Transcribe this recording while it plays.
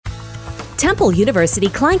Temple University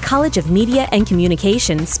Klein College of Media and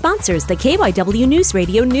Communications sponsors the KYW News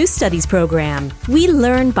Radio News Studies program. We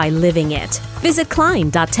learn by living it. Visit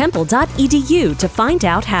klein.temple.edu to find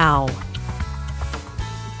out how.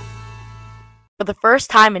 For the first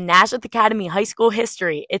time in Nazareth Academy High School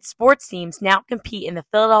history, its sports teams now compete in the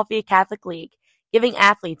Philadelphia Catholic League, giving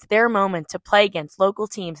athletes their moment to play against local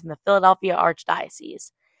teams in the Philadelphia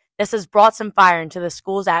Archdiocese. This has brought some fire into the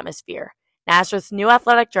school's atmosphere. Nazareth's new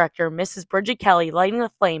athletic director, Mrs. Bridget Kelly, lighting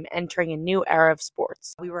the flame, entering a new era of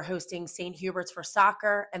sports. We were hosting St. Hubert's for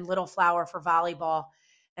soccer and Little Flower for volleyball,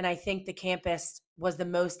 and I think the campus was the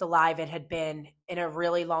most alive it had been in a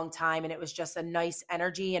really long time, and it was just a nice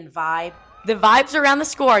energy and vibe. The vibes around the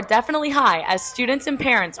school are definitely high as students and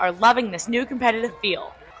parents are loving this new competitive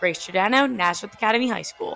feel. Giordano, Nazareth Academy High School.